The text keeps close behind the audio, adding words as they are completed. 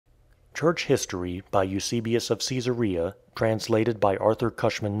Church History by Eusebius of Caesarea, translated by Arthur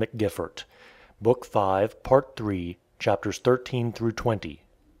Cushman McGiffert. Book 5, Part 3, chapters 13 through 20.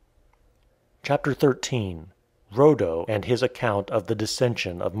 Chapter 13. Rhodo and his account of the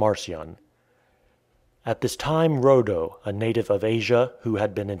dissension of Marcion. At this time Rhodo, a native of Asia, who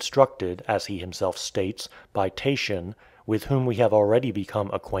had been instructed, as he himself states, by Tatian, with whom we have already become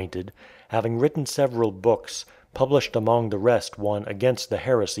acquainted, having written several books, published among the rest one against the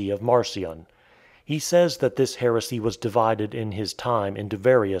heresy of Marcion. He says that this heresy was divided in his time into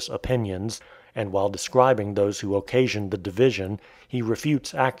various opinions, and while describing those who occasioned the division, he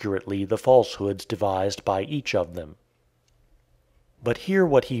refutes accurately the falsehoods devised by each of them. But hear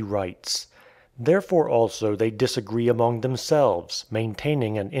what he writes. Therefore also they disagree among themselves,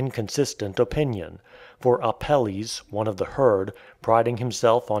 maintaining an inconsistent opinion. For Apelles, one of the herd, priding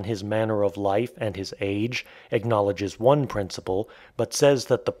himself on his manner of life and his age, acknowledges one principle, but says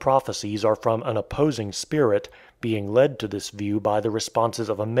that the prophecies are from an opposing spirit, being led to this view by the responses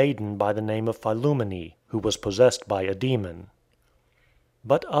of a maiden by the name of Philumene, who was possessed by a demon.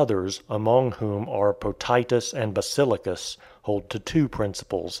 But others, among whom are Potitus and Basilicus, hold to two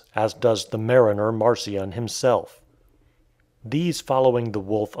principles, as does the mariner Marcion himself. These following the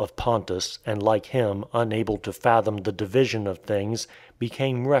wolf of Pontus, and like him unable to fathom the division of things,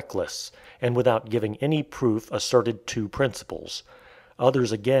 became reckless, and without giving any proof asserted two principles.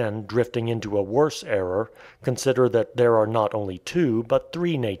 Others again, drifting into a worse error, consider that there are not only two, but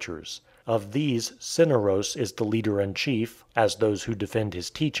three natures. Of these Cineros is the leader and chief, as those who defend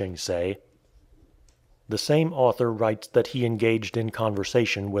his teaching say. The same author writes that he engaged in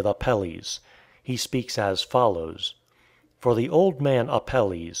conversation with Apelles. He speaks as follows. For the old man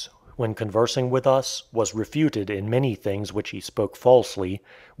Apelles, when conversing with us, was refuted in many things which he spoke falsely,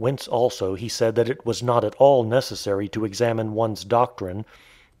 whence also he said that it was not at all necessary to examine one's doctrine,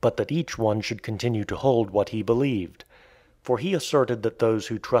 but that each one should continue to hold what he believed. For he asserted that those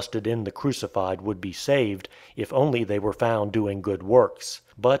who trusted in the crucified would be saved, if only they were found doing good works.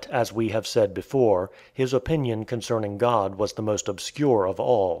 But, as we have said before, his opinion concerning God was the most obscure of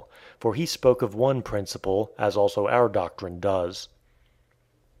all, for he spoke of one principle, as also our doctrine does.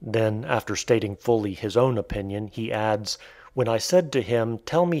 Then, after stating fully his own opinion, he adds, "When I said to him,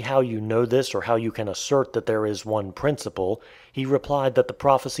 'Tell me how you know this, or how you can assert that there is one principle,' he replied that the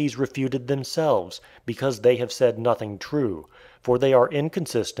prophecies refuted themselves, because they have said nothing true, for they are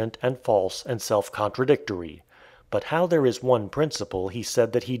inconsistent and false and self-contradictory. But how there is one principle he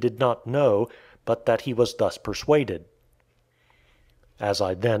said that he did not know, but that he was thus persuaded. As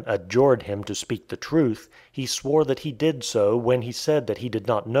I then adjured him to speak the truth, he swore that he did so when he said that he did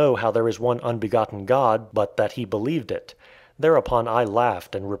not know how there is one unbegotten God, but that he believed it. Thereupon I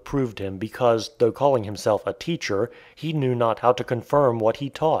laughed and reproved him because, though calling himself a teacher, he knew not how to confirm what he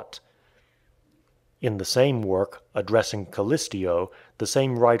taught." In the same work, addressing Callistio, the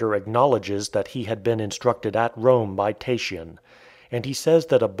same writer acknowledges that he had been instructed at Rome by Tatian. And he says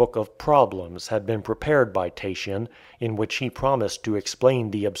that a book of problems had been prepared by Tatian, in which he promised to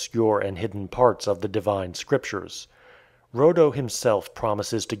explain the obscure and hidden parts of the divine scriptures. Rhodo himself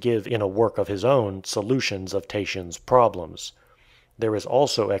promises to give in a work of his own solutions of Tatian's problems. There is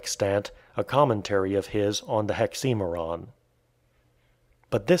also extant a commentary of his on the Hexaemeron.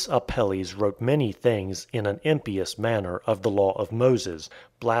 But this Apelles wrote many things in an impious manner of the law of Moses,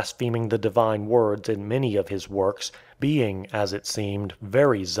 blaspheming the divine words in many of his works, being, as it seemed,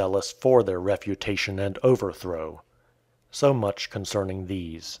 very zealous for their refutation and overthrow. So much concerning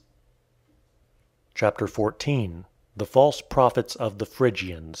these. Chapter 14. The false prophets of the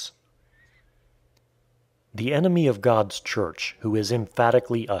Phrygians. The enemy of God's church, who is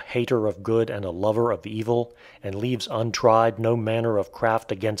emphatically a hater of good and a lover of evil, and leaves untried no manner of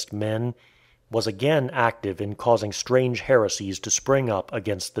craft against men, was again active in causing strange heresies to spring up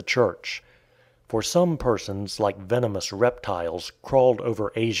against the church. For some persons, like venomous reptiles, crawled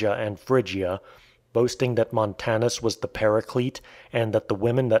over Asia and Phrygia, boasting that Montanus was the Paraclete, and that the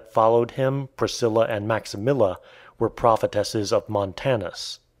women that followed him, Priscilla and Maximilla, were prophetesses of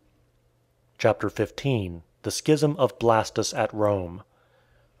Montanus. Chapter 15. The Schism of Blastus at Rome.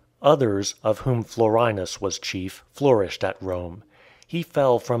 Others, of whom Florinus was chief, flourished at Rome. He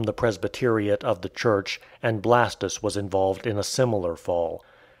fell from the presbyteriate of the church, and Blastus was involved in a similar fall.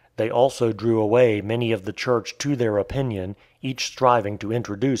 They also drew away many of the church to their opinion, each striving to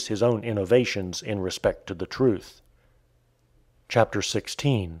introduce his own innovations in respect to the truth. Chapter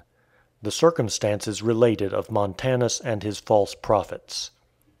 16. The circumstances related of Montanus and his false prophets.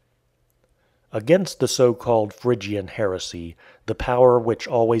 Against the so-called Phrygian heresy, the power which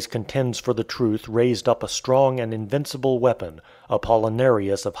always contends for the truth raised up a strong and invincible weapon,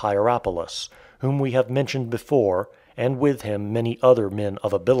 Apollinarius of Hierapolis, whom we have mentioned before, and with him many other men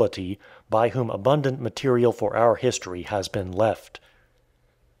of ability, by whom abundant material for our history has been left.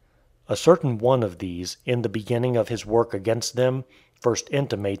 A certain one of these, in the beginning of his work against them, first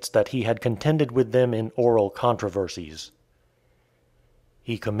intimates that he had contended with them in oral controversies.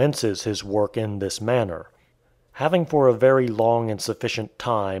 He commences his work in this manner: "Having for a very long and sufficient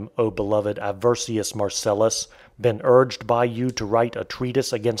time, O beloved Aversius Marcellus, been urged by you to write a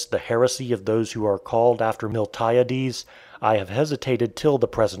treatise against the heresy of those who are called after Miltiades, I have hesitated till the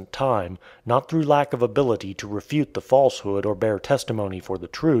present time, not through lack of ability to refute the falsehood or bear testimony for the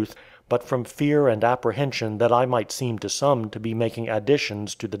truth, but from fear and apprehension that I might seem to some to be making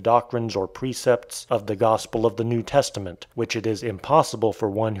additions to the doctrines or precepts of the gospel of the New Testament, which it is impossible for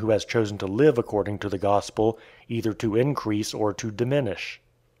one who has chosen to live according to the gospel either to increase or to diminish.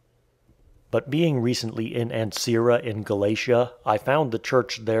 But being recently in Ancyra in Galatia, I found the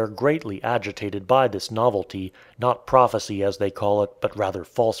church there greatly agitated by this novelty, not prophecy as they call it, but rather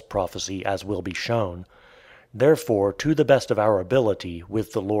false prophecy, as will be shown. Therefore, to the best of our ability,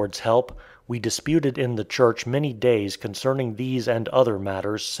 with the Lord's help, we disputed in the church many days concerning these and other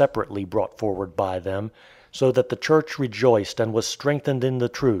matters separately brought forward by them, so that the church rejoiced and was strengthened in the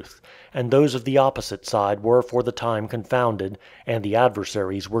truth, and those of the opposite side were for the time confounded, and the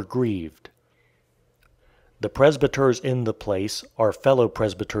adversaries were grieved. The presbyters in the place, our fellow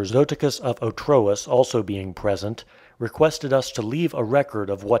presbyter Zoticus of Otroas also being present, requested us to leave a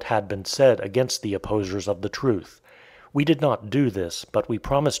record of what had been said against the opposers of the truth. We did not do this, but we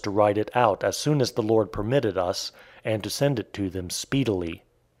promised to write it out as soon as the Lord permitted us, and to send it to them speedily.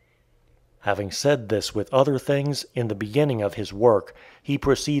 Having said this with other things, in the beginning of his work, he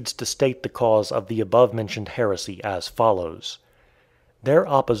proceeds to state the cause of the above-mentioned heresy as follows. Their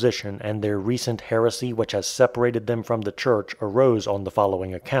opposition and their recent heresy which has separated them from the church arose on the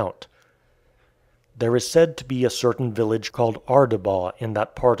following account. There is said to be a certain village called Ardabaugh in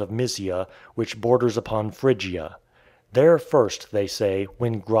that part of Mysia which borders upon Phrygia. There first, they say,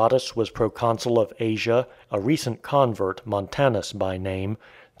 when Gratus was proconsul of Asia, a recent convert, Montanus by name,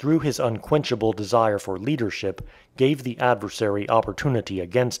 through his unquenchable desire for leadership, gave the adversary opportunity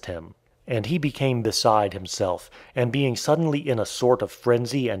against him. And he became beside himself, and being suddenly in a sort of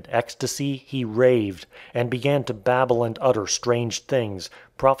frenzy and ecstasy, he raved, and began to babble and utter strange things,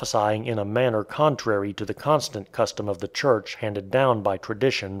 prophesying in a manner contrary to the constant custom of the church handed down by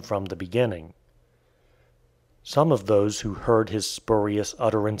tradition from the beginning. Some of those who heard his spurious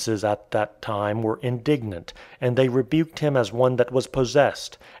utterances at that time were indignant, and they rebuked him as one that was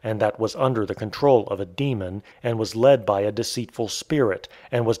possessed, and that was under the control of a demon, and was led by a deceitful spirit,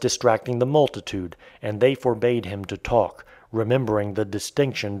 and was distracting the multitude, and they forbade him to talk, remembering the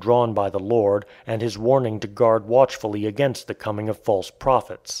distinction drawn by the Lord, and his warning to guard watchfully against the coming of false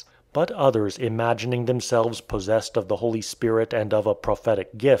prophets. But others, imagining themselves possessed of the Holy Spirit and of a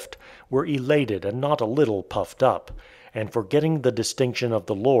prophetic gift, were elated and not a little puffed up; and forgetting the distinction of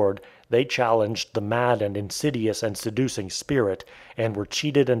the Lord, they challenged the mad and insidious and seducing spirit, and were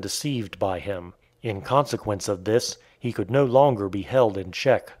cheated and deceived by him. In consequence of this, he could no longer be held in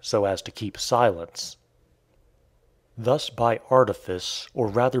check, so as to keep silence. Thus by artifice, or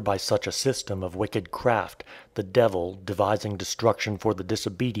rather by such a system of wicked craft, the devil, devising destruction for the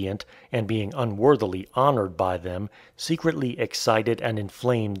disobedient, and being unworthily honoured by them, secretly excited and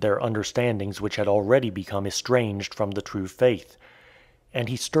inflamed their understandings which had already become estranged from the true faith. And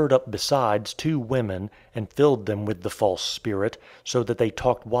he stirred up besides 2 women, and filled them with the false spirit, so that they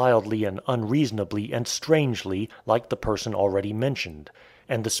talked wildly and unreasonably and strangely, like the person already mentioned.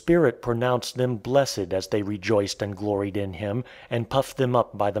 And the Spirit pronounced them blessed as they rejoiced and gloried in him, and puffed them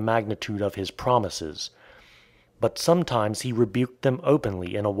up by the magnitude of his promises. But sometimes he rebuked them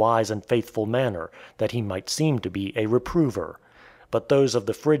openly in a wise and faithful manner, that he might seem to be a reprover. But those of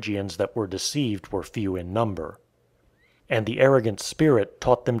the Phrygians that were deceived were few in number. And the arrogant spirit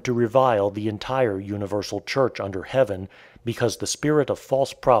taught them to revile the entire universal church under heaven, because the spirit of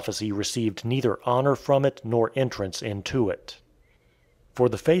false prophecy received neither honour from it nor entrance into it. For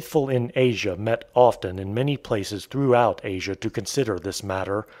the faithful in Asia met often in many places throughout Asia to consider this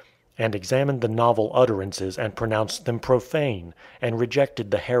matter, and examined the novel utterances and pronounced them profane, and rejected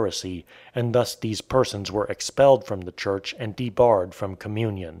the heresy, and thus these persons were expelled from the church and debarred from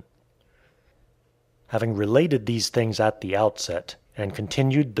communion. Having related these things at the outset, and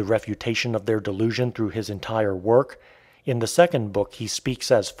continued the refutation of their delusion through his entire work, in the second book he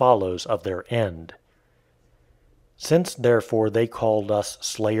speaks as follows of their end. Since therefore they called us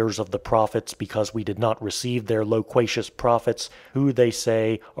slayers of the prophets, because we did not receive their loquacious prophets, who, they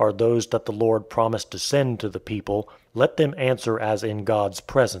say, are those that the Lord promised to send to the people, let them answer as in God's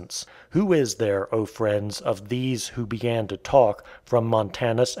presence. Who is there, O friends, of these who began to talk, from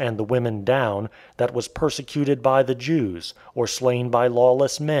Montanus and the women down, that was persecuted by the Jews, or slain by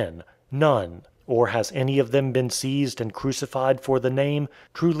lawless men? None. Or has any of them been seized and crucified for the name?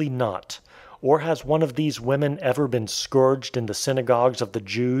 Truly not. Or has one of these women ever been scourged in the synagogues of the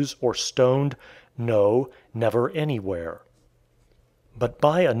Jews, or stoned? No, never anywhere. But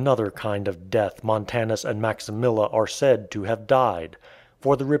by another kind of death Montanus and Maximilla are said to have died.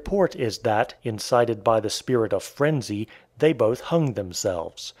 For the report is that, incited by the spirit of frenzy, they both hung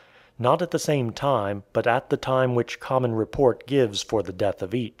themselves. Not at the same time, but at the time which common report gives for the death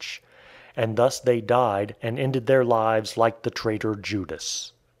of each. And thus they died, and ended their lives like the traitor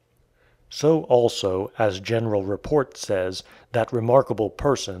Judas. So also, as general report says, that remarkable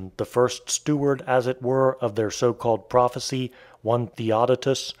person, the first steward, as it were, of their so-called prophecy, one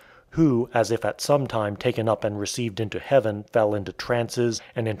Theodotus, who, as if at some time taken up and received into heaven, fell into trances,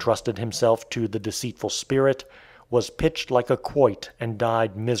 and entrusted himself to the deceitful spirit, was pitched like a quoit, and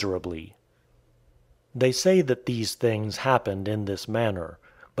died miserably. They say that these things happened in this manner.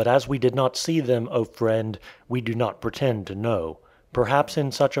 But as we did not see them, O friend, we do not pretend to know. Perhaps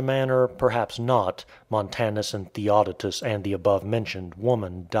in such a manner, perhaps not, Montanus and Theodotus and the above-mentioned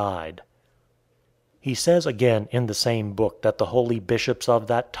woman died. He says again in the same book that the holy bishops of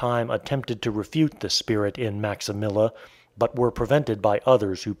that time attempted to refute the spirit in Maximilla, but were prevented by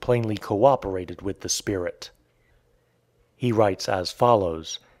others who plainly cooperated with the spirit. He writes as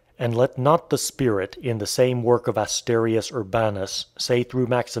follows: "And let not the spirit, in the same work of Asterius Urbanus, say through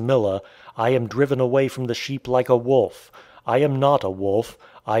Maximilla, I am driven away from the sheep like a wolf. I am not a wolf,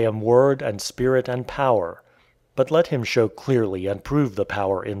 I am word and spirit and power. But let him show clearly and prove the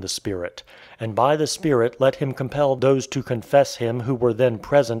power in the spirit. And by the spirit let him compel those to confess him who were then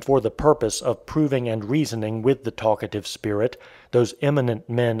present for the purpose of proving and reasoning with the talkative spirit, those eminent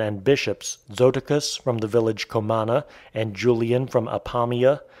men and bishops, Zoticus from the village Comana, and Julian from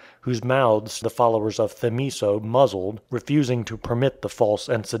Apamia, whose mouths the followers of Themiso muzzled, refusing to permit the false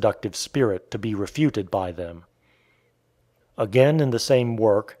and seductive spirit to be refuted by them." Again in the same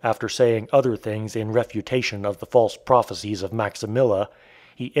work, after saying other things in refutation of the false prophecies of Maximilla,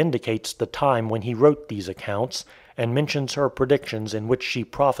 he indicates the time when he wrote these accounts, and mentions her predictions in which she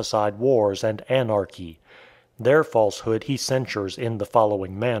prophesied wars and anarchy. Their falsehood he censures in the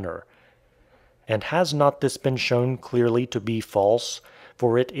following manner: "And has not this been shown clearly to be false?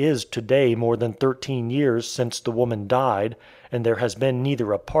 For it is today more than 13 years since the woman died, and there has been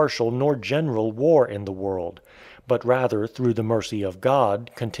neither a partial nor general war in the world, but rather, through the mercy of God,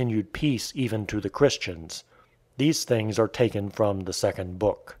 continued peace even to the Christians." These things are taken from the second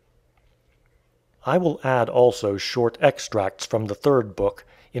book. I will add also short extracts from the third book,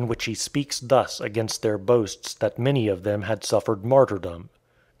 in which he speaks thus against their boasts that many of them had suffered martyrdom.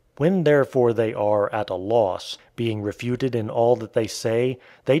 "When therefore they are at a loss, being refuted in all that they say,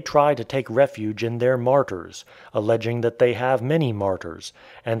 they try to take refuge in their martyrs, alleging that they have many martyrs,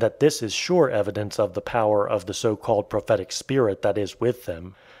 and that this is sure evidence of the power of the so-called prophetic spirit that is with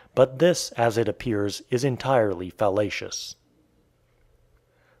them. But this, as it appears, is entirely fallacious.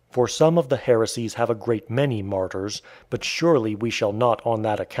 For some of the heresies have a great many martyrs, but surely we shall not on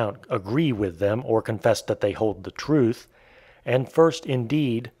that account agree with them or confess that they hold the truth. And first,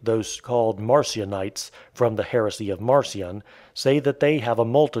 indeed, those called Marcionites, from the heresy of Marcion, say that they have a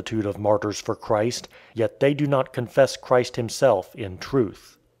multitude of martyrs for Christ, yet they do not confess Christ himself in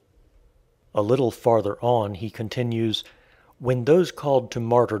truth." A little farther on he continues: "When those called to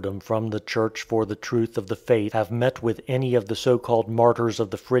martyrdom from the church for the truth of the faith have met with any of the so-called martyrs of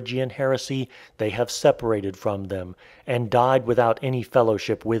the Phrygian heresy, they have separated from them, and died without any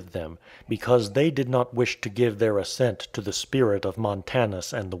fellowship with them, because they did not wish to give their assent to the spirit of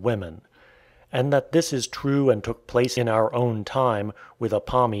Montanus and the women. And that this is true and took place in our own time, with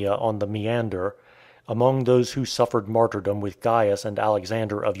Apamia on the Meander, among those who suffered martyrdom with Gaius and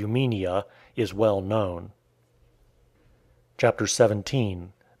Alexander of Eumenia, is well known." Chapter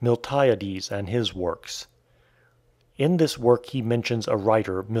 17. Miltiades and his works. In this work he mentions a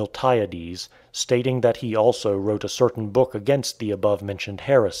writer, Miltiades, stating that he also wrote a certain book against the above-mentioned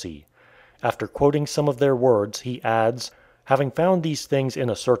heresy. After quoting some of their words, he adds, "Having found these things in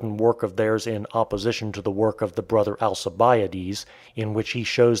a certain work of theirs in opposition to the work of the brother Alcibiades, in which he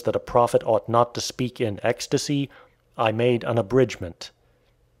shows that a prophet ought not to speak in ecstasy, I made an abridgment."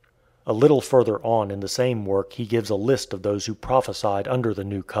 A little further on in the same work he gives a list of those who prophesied under the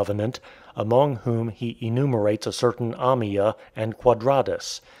new covenant, among whom he enumerates a certain Ammia and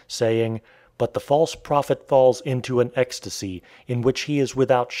Quadratus, saying, "But the false prophet falls into an ecstasy, in which he is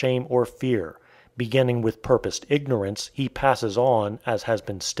without shame or fear. Beginning with purposed ignorance, he passes on, as has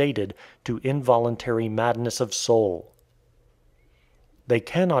been stated, to involuntary madness of soul." They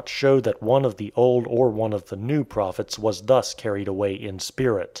cannot show that one of the old or one of the new prophets was thus carried away in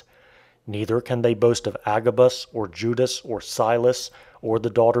spirit. Neither can they boast of Agabus, or Judas, or Silas, or the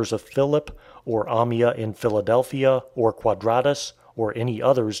daughters of Philip, or Ammia in Philadelphia, or Quadratus, or any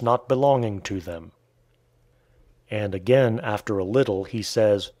others not belonging to them. And again, after a little, he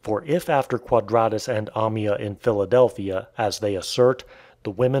says, "For if after Quadratus and Ammia in Philadelphia, as they assert,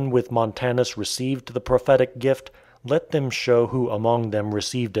 the women with Montanus received the prophetic gift, let them show who among them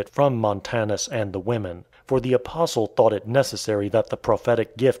received it from Montanus and the women. For the apostle thought it necessary that the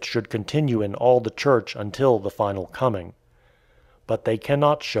prophetic gift should continue in all the church until the final coming." But they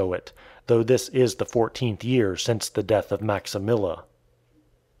cannot show it, though this is the 14th year since the death of Maximilla.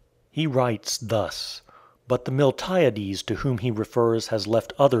 He writes thus: "But the Miltiades to whom he refers has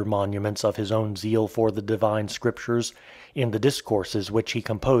left other monuments of his own zeal for the divine Scriptures, in the discourses which he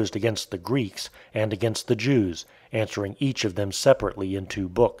composed against the Greeks, and against the Jews, answering each of them separately in 2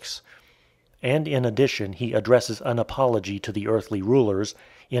 books. And in addition he addresses an apology to the earthly rulers,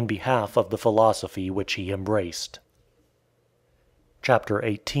 in behalf of the philosophy which he embraced." Chapter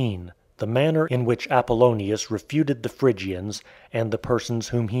 18. The manner in which Apollonius refuted the Phrygians, and the persons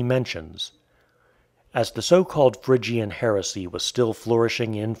whom he mentions. As the so-called Phrygian heresy was still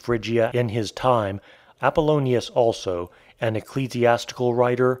flourishing in Phrygia in his time, Apollonius also, an ecclesiastical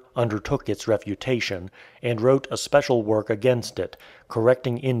writer, undertook its refutation, and wrote a special work against it,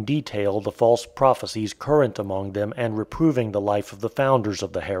 correcting in detail the false prophecies current among them and reproving the life of the founders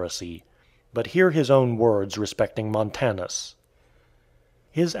of the heresy. But hear his own words respecting Montanus.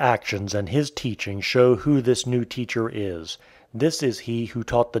 "His actions and his teaching show who this new teacher is. This is he who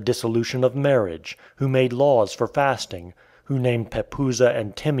taught the dissolution of marriage, who made laws for fasting, who named Pepuza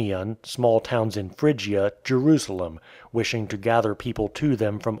and Timian, small towns in Phrygia, Jerusalem, wishing to gather people to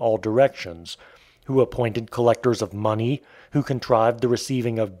them from all directions, who appointed collectors of money, who contrived the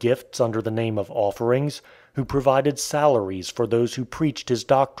receiving of gifts under the name of offerings, who provided salaries for those who preached his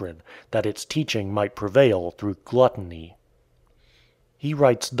doctrine, that its teaching might prevail through gluttony." He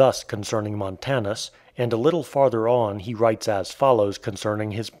writes thus concerning Montanus, and a little farther on he writes as follows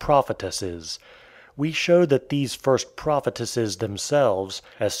concerning his prophetesses: "We show that these first prophetesses themselves,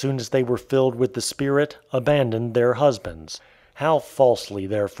 as soon as they were filled with the Spirit, abandoned their husbands. How falsely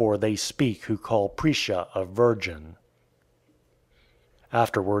therefore they speak who call Prisca a virgin."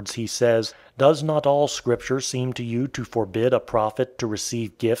 Afterwards he says, "Does not all Scripture seem to you to forbid a prophet to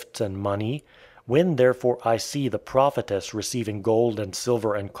receive gifts and money? When therefore I see the prophetess receiving gold and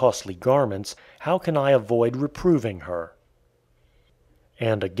silver and costly garments, how can I avoid reproving her?"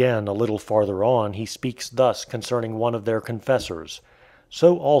 And again a little farther on he speaks thus concerning one of their confessors: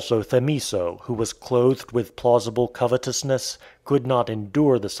 "So also Themiso, who was clothed with plausible covetousness, could not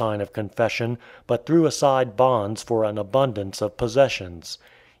endure the sign of confession, but threw aside bonds for an abundance of possessions.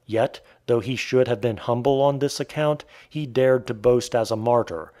 Yet, though he should have been humble on this account, he dared to boast as a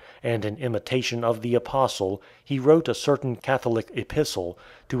martyr, and in imitation of the apostle, he wrote a certain Catholic epistle,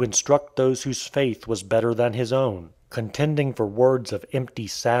 to instruct those whose faith was better than his own, contending for words of empty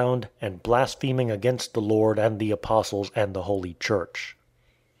sound, and blaspheming against the Lord and the apostles and the Holy Church."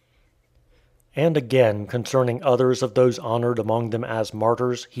 And again concerning others of those honored among them as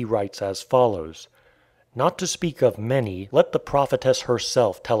martyrs, he writes as follows: "Not to speak of many, let the prophetess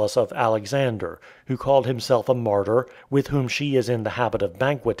herself tell us of Alexander, who called himself a martyr, with whom she is in the habit of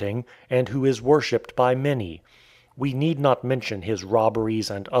banqueting, and who is worshipped by many. We need not mention his robberies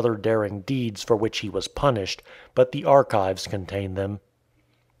and other daring deeds for which he was punished, but the archives contain them.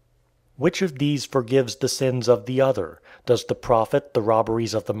 Which of these forgives the sins of the other? Does the prophet the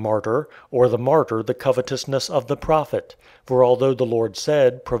robberies of the martyr, or the martyr the covetousness of the prophet? For although the Lord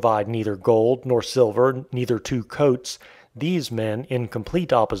said, 'Provide neither gold, nor silver, neither 2 coats,' these men, in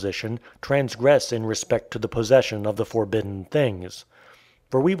complete opposition, transgress in respect to the possession of the forbidden things.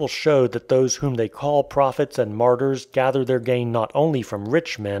 For we will show that those whom they call prophets and martyrs gather their gain not only from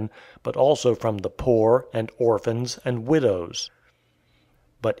rich men, but also from the poor, and orphans, and widows.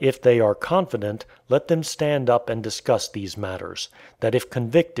 But if they are confident, let them stand up and discuss these matters, that if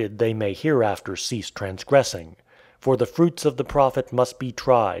convicted they may hereafter cease transgressing. For the fruits of the prophet must be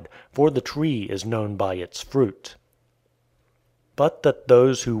tried, for the tree is known by its fruit." But that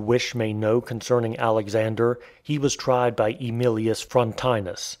those who wish may know concerning Alexander, he was tried by Aemilius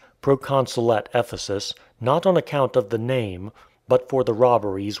Frontinus, proconsul at Ephesus, not on account of the name, but for the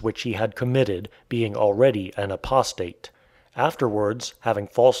robberies which he had committed, being already an apostate. Afterwards, having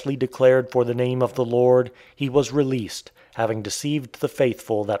falsely declared for the name of the Lord, he was released, having deceived the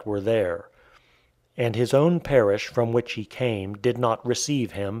faithful that were there. And his own parish from which he came did not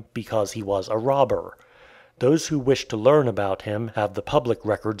receive him, because he was a robber. Those who wish to learn about him have the public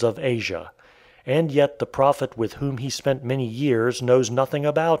records of Asia. And yet the prophet with whom he spent many years knows nothing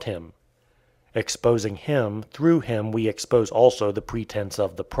about him. Exposing him, through him we expose also the pretense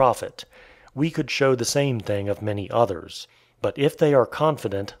of the prophet. We could show the same thing of many others. But if they are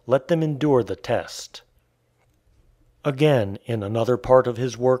confident, let them endure the test. Again, in another part of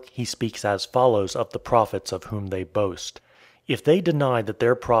his work, he speaks as follows of the prophets of whom they boast. If they deny that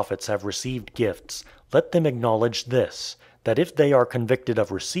their prophets have received gifts, let them acknowledge this, that if they are convicted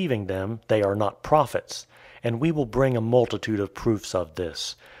of receiving them, they are not prophets. And we will bring a multitude of proofs of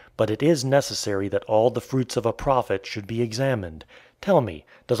this. But it is necessary that all the fruits of a prophet should be examined. Tell me,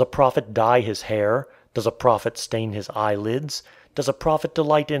 does a prophet dye his hair? Does a prophet stain his eyelids? Does a prophet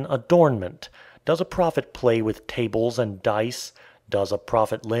delight in adornment? Does a prophet play with tables and dice? Does a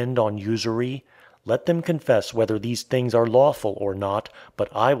prophet lend on usury? Let them confess whether these things are lawful or not, but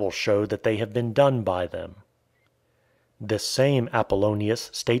I will show that they have been done by them. This same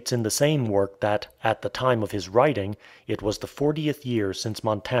Apollonius states in the same work that, at the time of his writing, it was the 40th year since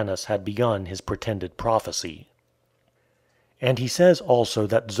Montanus had begun his pretended prophecy. And he says also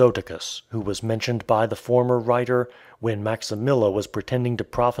that Zoticus, who was mentioned by the former writer, when Maximilla was pretending to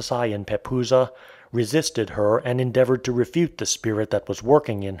prophesy in Pepusa, resisted her and endeavored to refute the spirit that was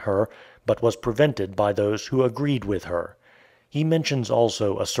working in her, but was prevented by those who agreed with her. He mentions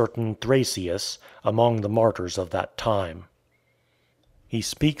also a certain Thracius, among the martyrs of that time. He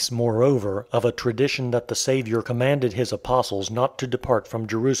speaks, moreover, of a tradition that the Saviour commanded his apostles not to depart from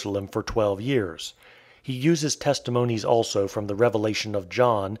Jerusalem for 12 years. He uses testimonies also from the revelation of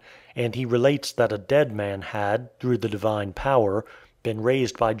John, and he relates that a dead man had, through the divine power, been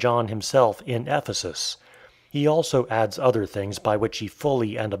raised by John himself in Ephesus. He also adds other things by which he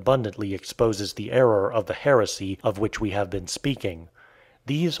fully and abundantly exposes the error of the heresy of which we have been speaking.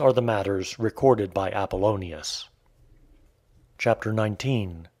 These are the matters recorded by Apollonius. Chapter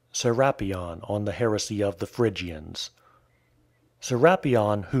 19. Serapion on the heresy of the Phrygians.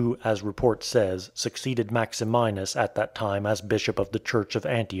 Serapion, who, as report says, succeeded Maximinus at that time as bishop of the Church of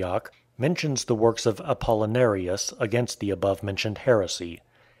Antioch, mentions the works of Apollinarius against the above-mentioned heresy.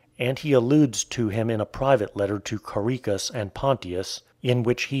 And he alludes to him in a private letter to Caricus and Pontius, in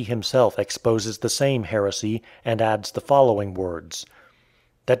which he himself exposes the same heresy, and adds the following words: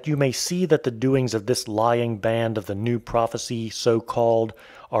 "That you may see that the doings of this lying band of the new prophecy, so called,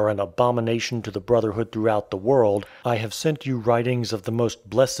 are an abomination to the brotherhood throughout the world, I have sent you writings of the most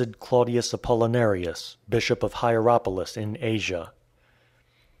blessed Claudius Apollinarius, bishop of Hierapolis in Asia."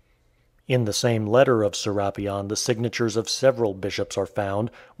 In the same letter of Serapion the signatures of several bishops are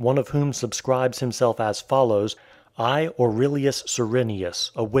found, one of whom subscribes himself as follows: "I, Aurelius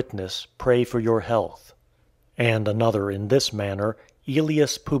Cyrenius, a witness, pray for your health." And another in this manner: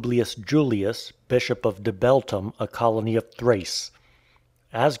 "Aelius Publius Julius, bishop of Debeltum, a colony of Thrace.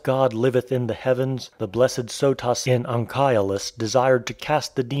 As God liveth in the heavens, the blessed Sotas in Anchialus desired to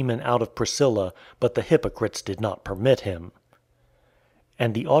cast the demon out of Priscilla, but the hypocrites did not permit him."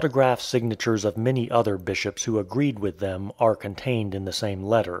 And the autograph signatures of many other bishops who agreed with them are contained in the same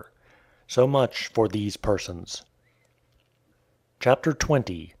letter. So much for these persons. Chapter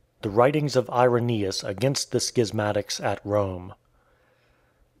 20. The writings of Irenaeus against the schismatics at Rome.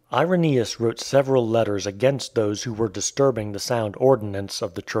 Irenaeus wrote several letters against those who were disturbing the sound ordinance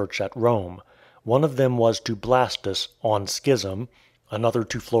of the church at Rome. One of them was to Blastus, on schism; another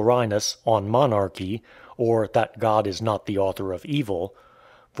to Florinus, on monarchy, or that God is not the author of evil.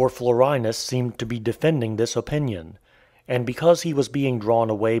 For Florinus seemed to be defending this opinion. And because he was being drawn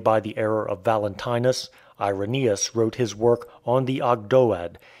away by the error of Valentinus, Irenaeus wrote his work On the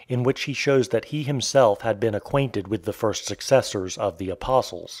Ogdoad, in which he shows that he himself had been acquainted with the first successors of the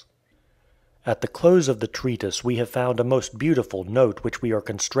apostles. At the close of the treatise we have found a most beautiful note which we are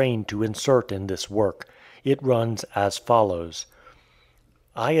constrained to insert in this work. It runs as follows: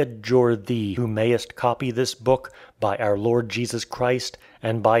 "I adjure thee who mayest copy this book, by our Lord Jesus Christ,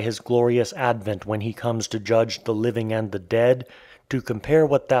 and by his glorious advent when he comes to judge the living and the dead, to compare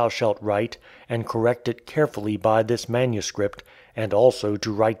what thou shalt write, and correct it carefully by this manuscript, and also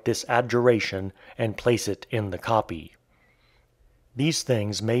to write this adjuration, and place it in the copy." These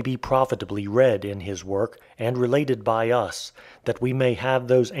things may be profitably read in his work, and related by us, that we may have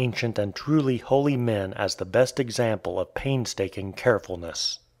those ancient and truly holy men as the best example of painstaking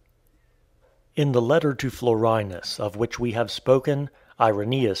carefulness. In the letter to Florinus, of which we have spoken,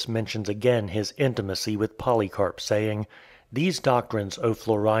 Irenaeus mentions again his intimacy with Polycarp, saying, "These doctrines, O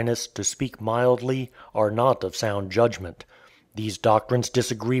Florinus, to speak mildly, are not of sound judgment. These doctrines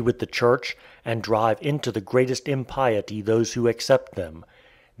disagree with the Church, and drive into the greatest impiety those who accept them.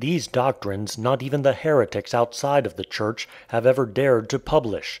 These doctrines not even the heretics outside of the Church have ever dared to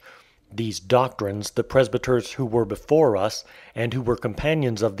publish. These doctrines the presbyters who were before us, and who were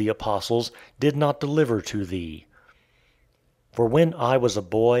companions of the apostles, did not deliver to thee. For when I was a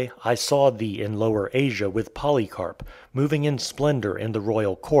boy, I saw thee in Lower Asia with Polycarp, moving in splendor in the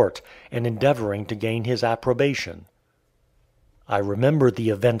royal court, and endeavoring to gain his approbation. I remember the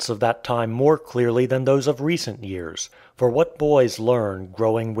events of that time more clearly than those of recent years. For what boys learn,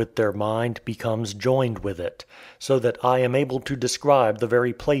 growing with their mind, becomes joined with it; so that I am able to describe the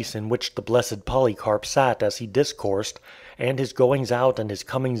very place in which the blessed Polycarp sat as he discoursed, and his goings out and his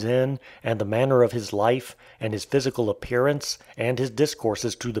comings in, and the manner of his life, and his physical appearance, and his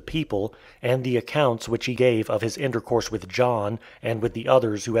discourses to the people, and the accounts which he gave of his intercourse with John, and with the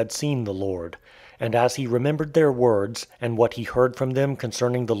others who had seen the Lord. And as he remembered their words, and what he heard from them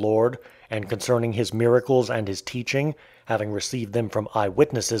concerning the Lord, and concerning his miracles and his teaching, having received them from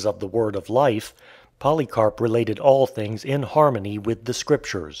eyewitnesses of the word of life, Polycarp related all things in harmony with the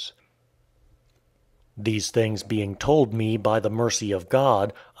Scriptures. These things being told me by the mercy of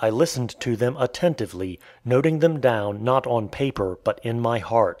God, I listened to them attentively, noting them down not on paper but in my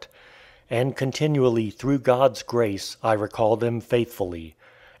heart. And continually through God's grace I recall them faithfully.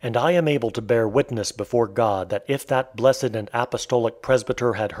 And I am able to bear witness before God that if that blessed and apostolic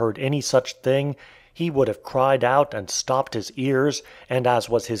presbyter had heard any such thing, he would have cried out and stopped his ears, and as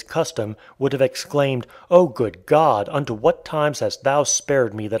was his custom, would have exclaimed, "O good God, unto what times hast thou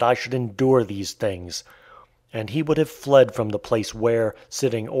spared me that I should endure these things?" And he would have fled from the place where,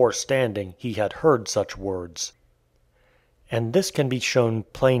 sitting or standing, he had heard such words. And this can be shown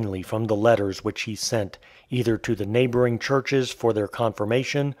plainly from the letters which he sent, either to the neighbouring churches for their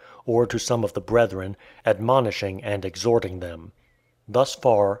confirmation, or to some of the brethren, admonishing and exhorting them. Thus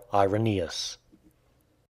far Irenaeus.